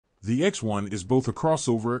The X1 is both a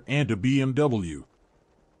crossover and a BMW.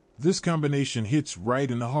 This combination hits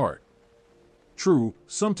right in the heart. True,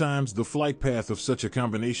 sometimes the flight path of such a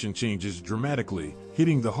combination changes dramatically,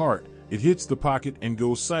 hitting the heart, it hits the pocket and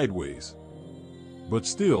goes sideways. But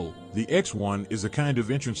still, the X1 is a kind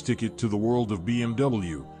of entrance ticket to the world of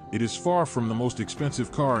BMW. It is far from the most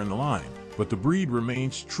expensive car in the line, but the breed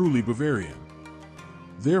remains truly Bavarian.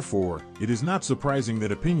 Therefore, it is not surprising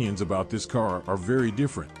that opinions about this car are very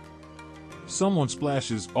different. Someone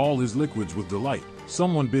splashes all his liquids with delight,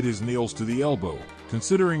 someone bit his nails to the elbow,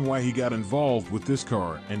 considering why he got involved with this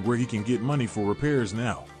car and where he can get money for repairs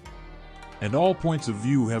now. And all points of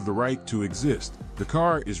view have the right to exist. The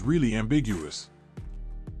car is really ambiguous.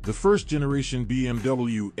 The first generation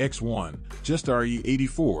BMW X1, just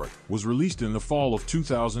E84, was released in the fall of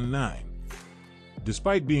 2009.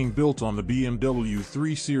 Despite being built on the BMW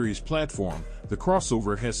 3 Series platform, the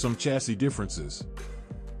crossover has some chassis differences.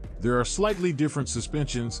 There are slightly different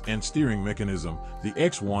suspensions and steering mechanism. The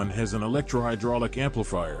X1 has an electro-hydraulic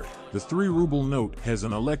amplifier. The 3-ruble Note has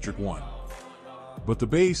an electric one. But the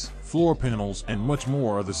base, floor panels, and much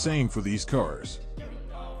more are the same for these cars.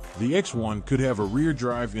 The X1 could have a rear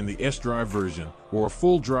drive in the S-Drive version or a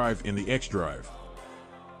full drive in the X-Drive.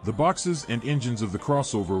 The boxes and engines of the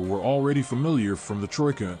crossover were already familiar from the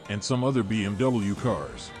Troika and some other BMW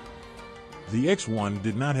cars. The X1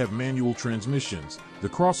 did not have manual transmissions. The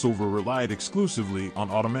crossover relied exclusively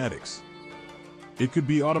on automatics. It could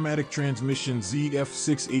be automatic transmission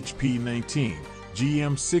ZF6HP19,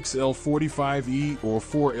 GM6L45E or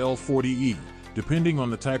 4L40E, depending on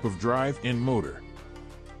the type of drive and motor.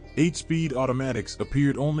 8-speed automatics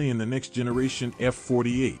appeared only in the next generation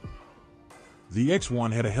F48. The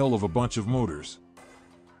X1 had a hell of a bunch of motors.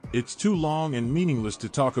 It's too long and meaningless to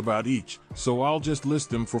talk about each, so I'll just list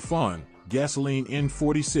them for fun. Gasoline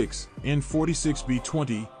N46,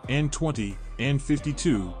 N46B20, N20,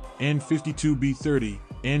 N52, N52B30,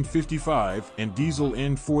 N55, and diesel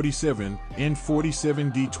N47,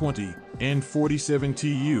 N47D20,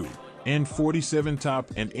 N47TU, N47 Top,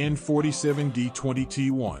 and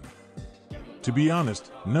N47D20T1. To be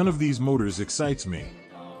honest, none of these motors excites me.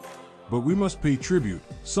 But we must pay tribute.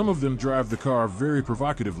 Some of them drive the car very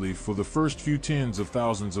provocatively for the first few tens of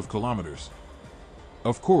thousands of kilometers.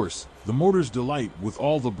 Of course, the motors delight with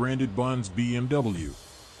all the branded buns BMW.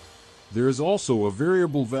 There is also a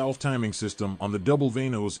variable valve timing system on the double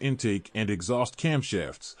Vanos intake and exhaust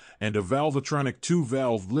camshafts, and a Valvetronic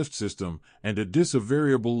 2-valve lift system, and a DIS of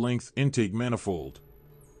variable length intake manifold.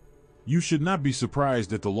 You should not be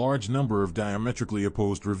surprised at the large number of diametrically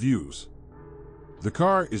opposed reviews. The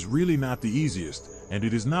car is really not the easiest, and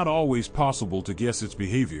it is not always possible to guess its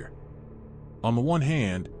behavior. On the one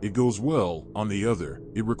hand, it goes well, on the other,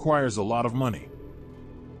 it requires a lot of money.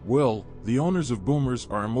 Well, the owners of boomers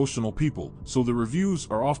are emotional people, so the reviews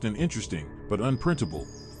are often interesting, but unprintable.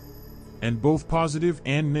 And both positive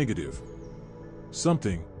and negative.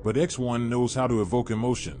 Something, but X1 knows how to evoke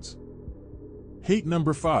emotions. Hate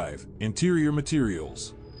number 5, interior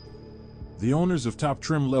materials. The owners of top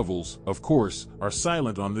trim levels, of course, are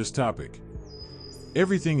silent on this topic.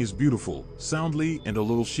 Everything is beautiful, soundly, and a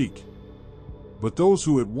little chic. But those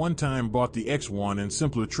who at one time bought the X1 in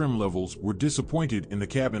simpler trim levels were disappointed in the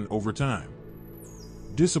cabin over time.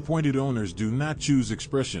 Disappointed owners do not choose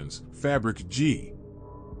expressions. Fabric G.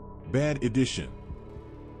 Bad edition.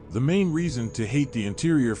 The main reason to hate the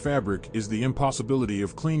interior fabric is the impossibility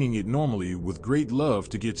of cleaning it normally with great love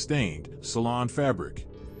to get stained. Salon fabric.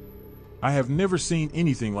 I have never seen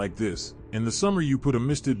anything like this. In the summer you put a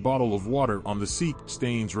misted bottle of water on the seat,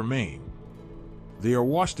 stains remain. They are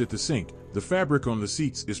washed at the sink. The fabric on the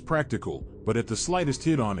seats is practical, but at the slightest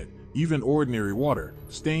hit on it, even ordinary water,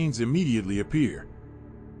 stains immediately appear.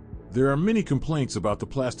 There are many complaints about the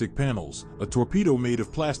plastic panels, a torpedo made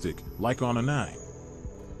of plastic, like on a 9.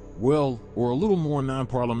 Well, or a little more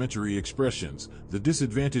non-parliamentary expressions, the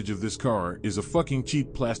disadvantage of this car is a fucking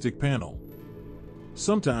cheap plastic panel.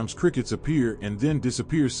 Sometimes crickets appear and then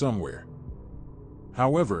disappear somewhere.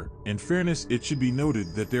 However, in fairness, it should be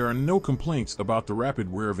noted that there are no complaints about the rapid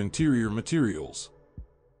wear of interior materials.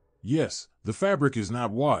 Yes, the fabric is not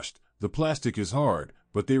washed, the plastic is hard,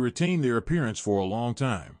 but they retain their appearance for a long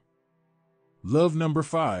time. Love number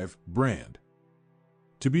 5, brand.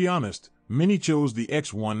 To be honest, many chose the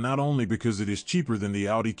X1 not only because it is cheaper than the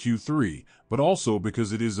Audi Q3, but also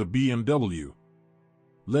because it is a BMW.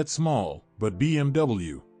 Let small, but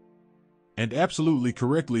BMW. And absolutely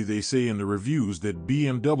correctly they say in the reviews that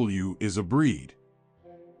BMW is a breed.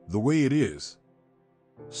 The way it is.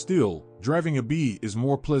 Still, driving a B is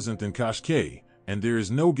more pleasant than Qashqai, and there is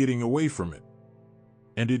no getting away from it.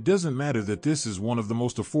 And it doesn't matter that this is one of the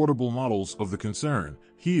most affordable models of the concern.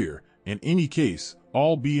 Here, in any case,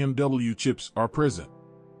 all BMW chips are present.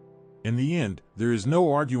 In the end, there is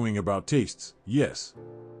no arguing about tastes, yes.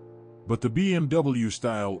 But the BMW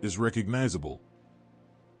style is recognizable.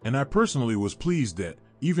 And I personally was pleased that,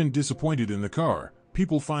 even disappointed in the car,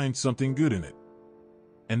 people find something good in it.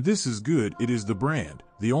 And this is good, it is the brand.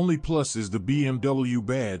 The only plus is the BMW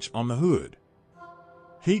badge on the hood.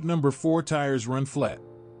 Hate number 4, tires run flat.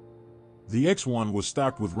 The X1 was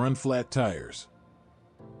stocked with run-flat tires.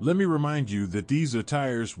 Let me remind you that these are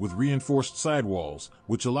tires with reinforced sidewalls,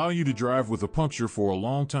 which allow you to drive with a puncture for a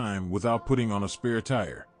long time without putting on a spare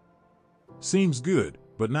tire. Seems good,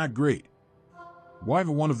 but not great.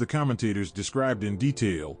 While one of the commentators described in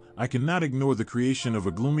detail, I cannot ignore the creation of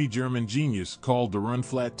a gloomy German genius called the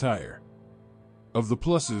run-flat tire. Of the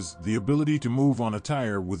pluses, the ability to move on a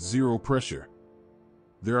tire with zero pressure.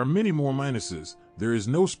 There are many more minuses. There is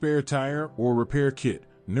no spare tire or repair kit,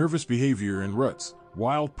 nervous behavior and ruts,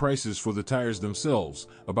 wild prices for the tires themselves,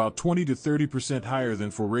 about 20 to 30% higher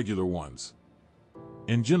than for regular ones.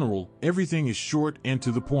 In general, everything is short and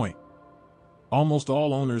to the point. Almost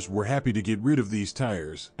all owners were happy to get rid of these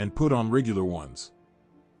tires and put on regular ones.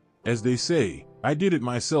 As they say, I did it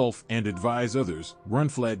myself and advise others, run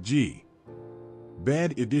flat G.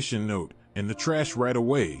 Bad edition note, in the trash right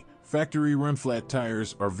away. Factory run-flat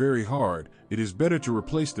tires are very hard, it is better to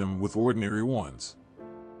replace them with ordinary ones.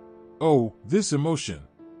 Oh, this emotion.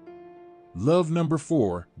 Love number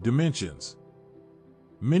 4, dimensions.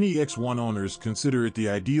 Many X1 owners consider it the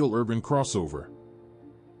ideal urban crossover.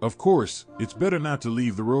 Of course, it's better not to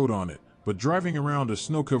leave the road on it, but driving around a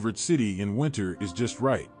snow-covered city in winter is just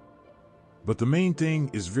right. But the main thing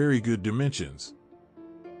is very good dimensions.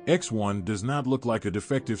 X1 does not look like a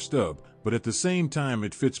defective stub, but at the same time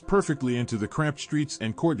it fits perfectly into the cramped streets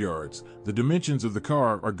and courtyards. The dimensions of the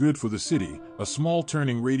car are good for the city, a small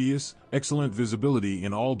turning radius, excellent visibility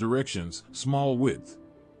in all directions, small width.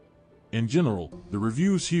 In general, the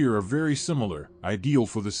reviews here are very similar, ideal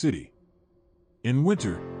for the city. In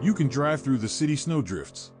winter, you can drive through the city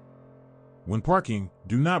snowdrifts. When parking,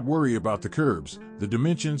 do not worry about the curbs, the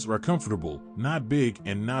dimensions are comfortable, not big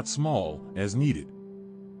and not small, as needed.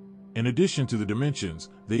 In addition to the dimensions,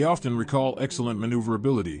 they often recall excellent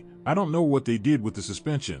maneuverability. I don't know what they did with the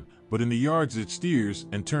suspension, but in the yards it steers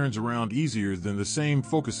and turns around easier than the same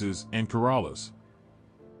Focuses and Corollas.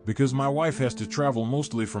 Because my wife has to travel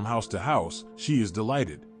mostly from house to house, she is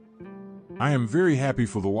delighted. I am very happy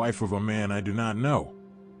for the wife of a man I do not know.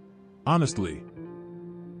 Honestly.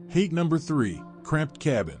 Hate number 3, cramped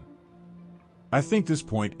cabin. I think this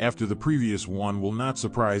point after the previous one will not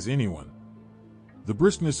surprise anyone. The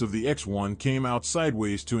briskness of the X1 came out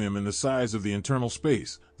sideways to him in the size of the internal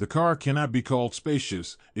space. The car cannot be called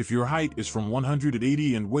spacious. If your height is from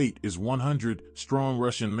 180 and weight is 100, strong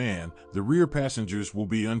Russian man, the rear passengers will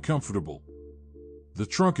be uncomfortable. The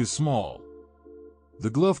trunk is small.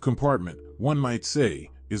 The glove compartment, one might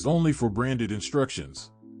say, is only for branded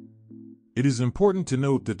instructions. It is important to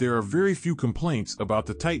note that there are very few complaints about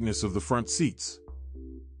the tightness of the front seats.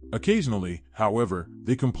 Occasionally, however,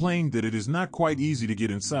 they complain that it is not quite easy to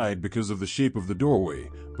get inside because of the shape of the doorway,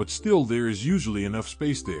 but still there is usually enough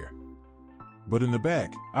space there. But in the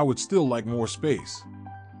back, I would still like more space.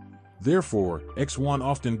 Therefore, X1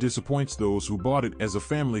 often disappoints those who bought it as a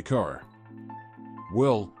family car.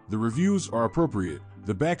 Well, the reviews are appropriate.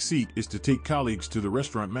 The back seat is to take colleagues to the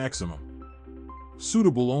restaurant maximum.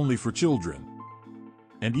 Suitable only for children.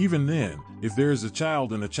 And even then, if there is a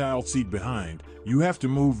child in a child seat behind, you have to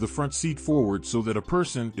move the front seat forward so that a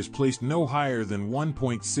person is placed no higher than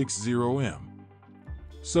 1.60 m.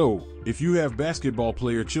 So, if you have basketball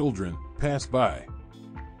player children, pass by.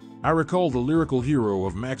 I recall the lyrical hero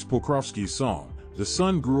of Max Pokrovsky's song, "The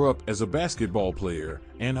son grew up as a basketball player,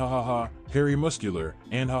 and ha ha ha, hairy muscular,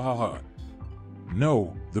 and ha ha ha."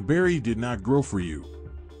 No, the berry did not grow for you.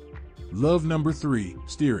 Love number 3,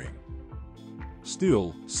 steering.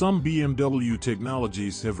 Still, some BMW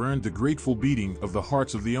technologies have earned the grateful beating of the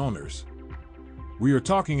hearts of the owners. We are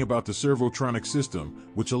talking about the servotronic system,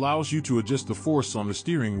 which allows you to adjust the force on the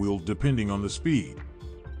steering wheel depending on the speed.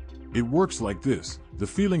 It works like this: the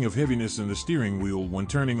feeling of heaviness in the steering wheel when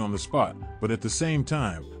turning on the spot, but at the same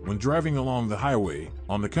time, when driving along the highway,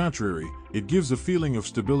 on the contrary, it gives a feeling of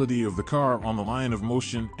stability of the car on the line of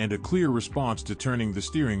motion and a clear response to turning the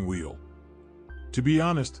steering wheel. To be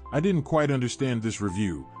honest, I didn't quite understand this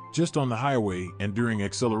review. Just on the highway and during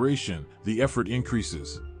acceleration, the effort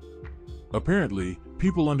increases. Apparently,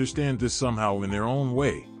 people understand this somehow in their own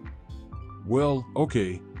way. Well,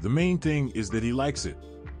 okay, the main thing is that he likes it.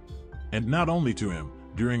 And not only to him,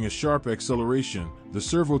 during a sharp acceleration, the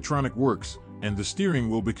servotronic works, and the steering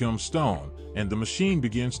will become stone, and the machine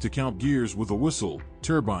begins to count gears with a whistle.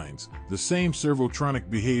 Turbines. The same servotronic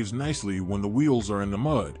behaves nicely when the wheels are in the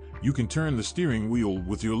mud. You can turn the steering wheel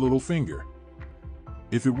with your little finger.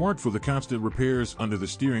 If it weren't for the constant repairs under the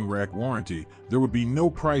steering rack warranty, there would be no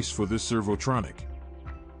price for this servotronic.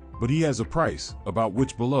 But he has a price, about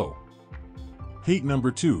which below. Hate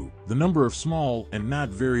number 2, the number of small and not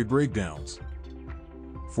very breakdowns.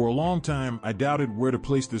 For a long time, I doubted where to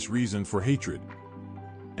place this reason for hatred,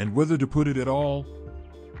 and whether to put it at all.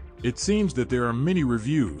 It seems that there are many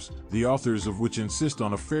reviews, the authors of which insist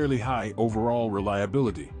on a fairly high overall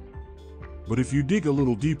reliability. But if you dig a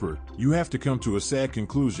little deeper, you have to come to a sad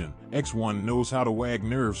conclusion: X1 knows how to wag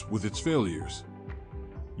nerves with its failures.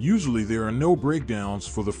 Usually there are no breakdowns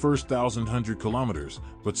for the first 1,100 kilometers,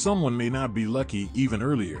 but someone may not be lucky even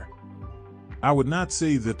earlier. I would not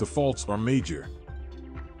say that the faults are major.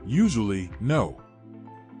 Usually, no.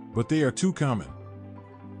 But they are too common.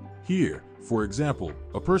 Here, for example,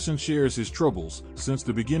 a person shares his troubles. Since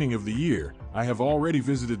the beginning of the year, I have already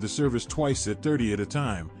visited the service twice at 30 at a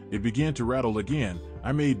time. It began to rattle again.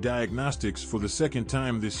 I made diagnostics for the second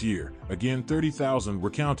time this year. Again, 30,000 were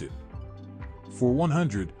counted. For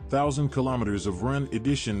 100,000 kilometers of run.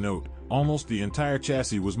 Edition note: almost the entire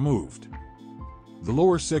chassis was moved. The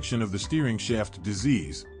lower section of the steering shaft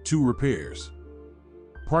disease, 2 repairs.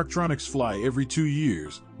 Parktronics fly every 2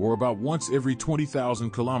 years, or about once every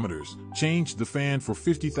 20,000 kilometers. Changed the fan for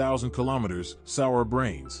 50,000 kilometers, sour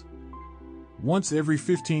brains. Once every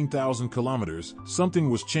 15,000 kilometers, something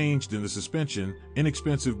was changed in the suspension,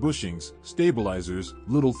 inexpensive bushings, stabilizers,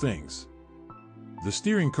 little things. The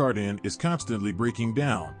steering cardan is constantly breaking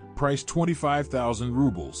down, price 25,000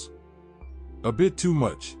 rubles. A bit too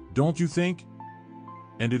much, don't you think?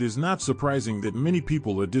 And it is not surprising that many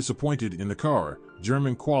people are disappointed in the car.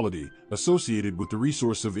 German quality, associated with the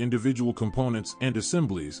resource of individual components and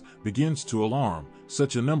assemblies, begins to alarm.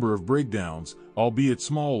 Such a number of breakdowns, albeit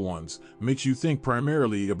small ones, makes you think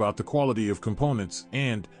primarily about the quality of components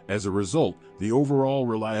and, as a result, the overall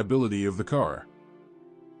reliability of the car.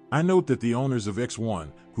 I note that the owners of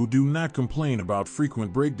X1, who do not complain about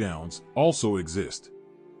frequent breakdowns, also exist.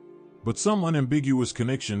 But some unambiguous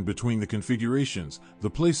connection between the configurations, the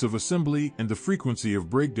place of assembly, and the frequency of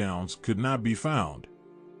breakdowns could not be found.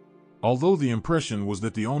 Although the impression was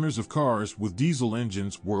that the owners of cars with diesel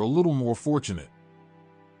engines were a little more fortunate.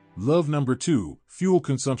 Love number 2, fuel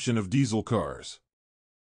consumption of diesel cars.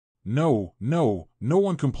 No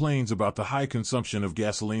one complains about the high consumption of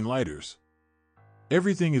gasoline lighters.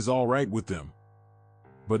 Everything is all right with them.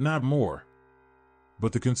 But not more.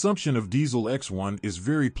 But the consumption of diesel X1 is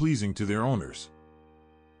very pleasing to their owners.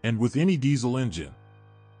 And with any diesel engine.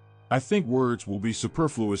 I think words will be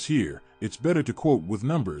superfluous here. It's better to quote with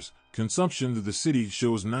numbers. Consumption to the city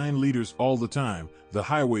shows 9 liters all the time. The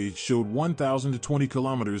highway showed 1,020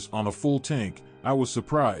 kilometers on a full tank. I was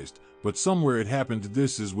surprised, but somewhere it happened.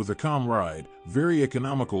 This is with a calm ride. Very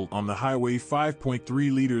economical on the highway.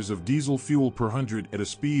 5.3 liters of diesel fuel per 100 at a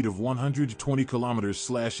speed of 120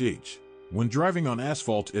 kilometers/h. When driving on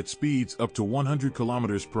asphalt at speeds up to 100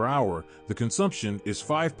 kilometers per hour, the consumption is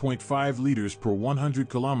 5.5 liters per 100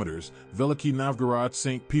 kilometers. Veliki Novgorod,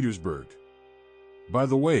 St. Petersburg. By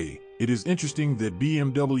the way, it is interesting that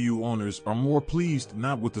BMW owners are more pleased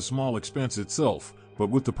not with the small expense itself, but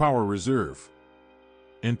with the power reserve.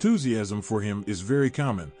 Enthusiasm for him is very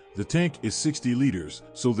common. The tank is 60 liters,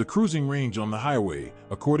 so the cruising range on the highway,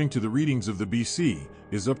 according to the readings of the BC,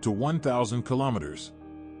 is up to 1,000 kilometers.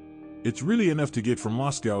 It's really enough to get from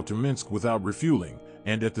Moscow to Minsk without refueling,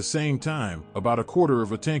 and at the same time, about a quarter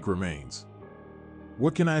of a tank remains.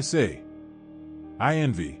 What can I say? I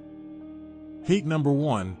envy. Hate number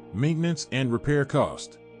 1, maintenance and repair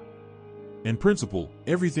cost. In principle,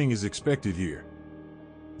 everything is expected here.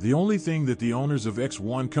 The only thing that the owners of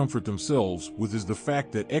X1 comfort themselves with is the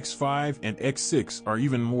fact that X5 and X6 are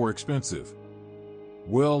even more expensive.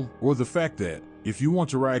 Well, or the fact that, if you want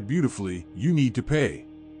to ride beautifully, you need to pay.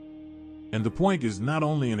 And the point is not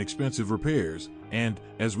only in expensive repairs, and,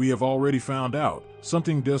 as we have already found out,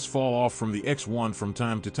 something does fall off from the X1 from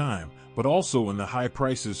time to time, but also in the high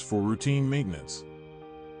prices for routine maintenance.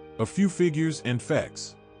 A few figures and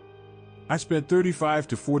facts. I spent 35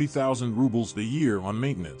 to 40,000 rubles a year on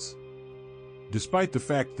maintenance, despite the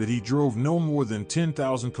fact that he drove no more than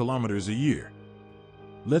 10,000 kilometers a year.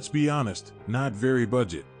 Let's be honest, not very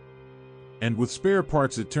budget. And with spare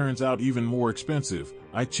parts it turns out even more expensive.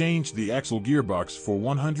 I changed the axle gearbox for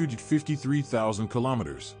 153,000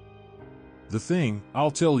 kilometers. The thing,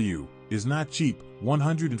 I'll tell you, is not cheap,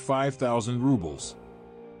 105,000 rubles.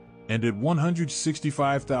 And at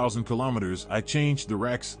 165,000 kilometers, I changed the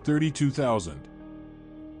racks 32,000.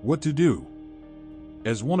 What to do?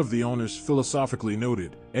 As one of the owners philosophically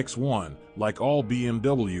noted, X1, like all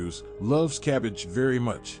BMWs, loves cabbage very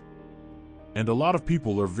much. And a lot of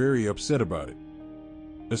people are very upset about it.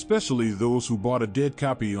 Especially those who bought a dead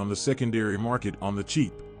copy on the secondary market on the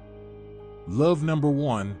cheap. Love number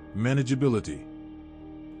 1, manageability.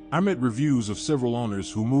 I met reviews of several owners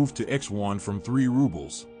who moved to X1 from 3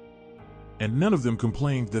 rubles. And none of them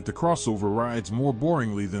complained that the crossover rides more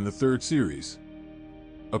boringly than the 3rd series.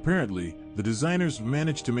 Apparently, the designers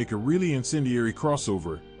managed to make a really incendiary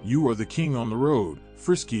crossover. You are the king on the road,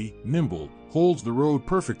 frisky, nimble, holds the road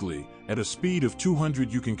perfectly, at a speed of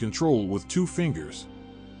 200 you can control with 2 fingers.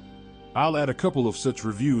 I'll add a couple of such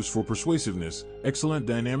reviews for persuasiveness: excellent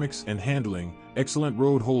dynamics and handling, excellent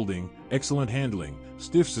road holding, excellent handling,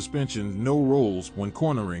 stiff suspension, no rolls when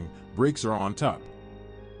cornering, brakes are on top.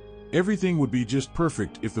 Everything would be just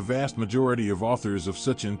perfect if the vast majority of authors of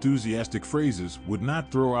such enthusiastic phrases would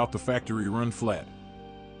not throw out the factory run flat.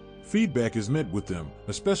 Feedback is met with them,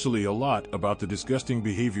 especially a lot about the disgusting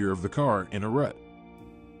behavior of the car in a rut.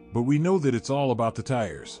 But we know that it's all about the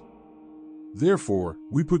tires. Therefore,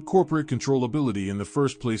 we put corporate controllability in the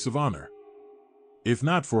first place of honor. If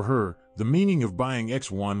not for her, the meaning of buying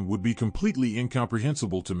X1 would be completely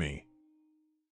incomprehensible to me.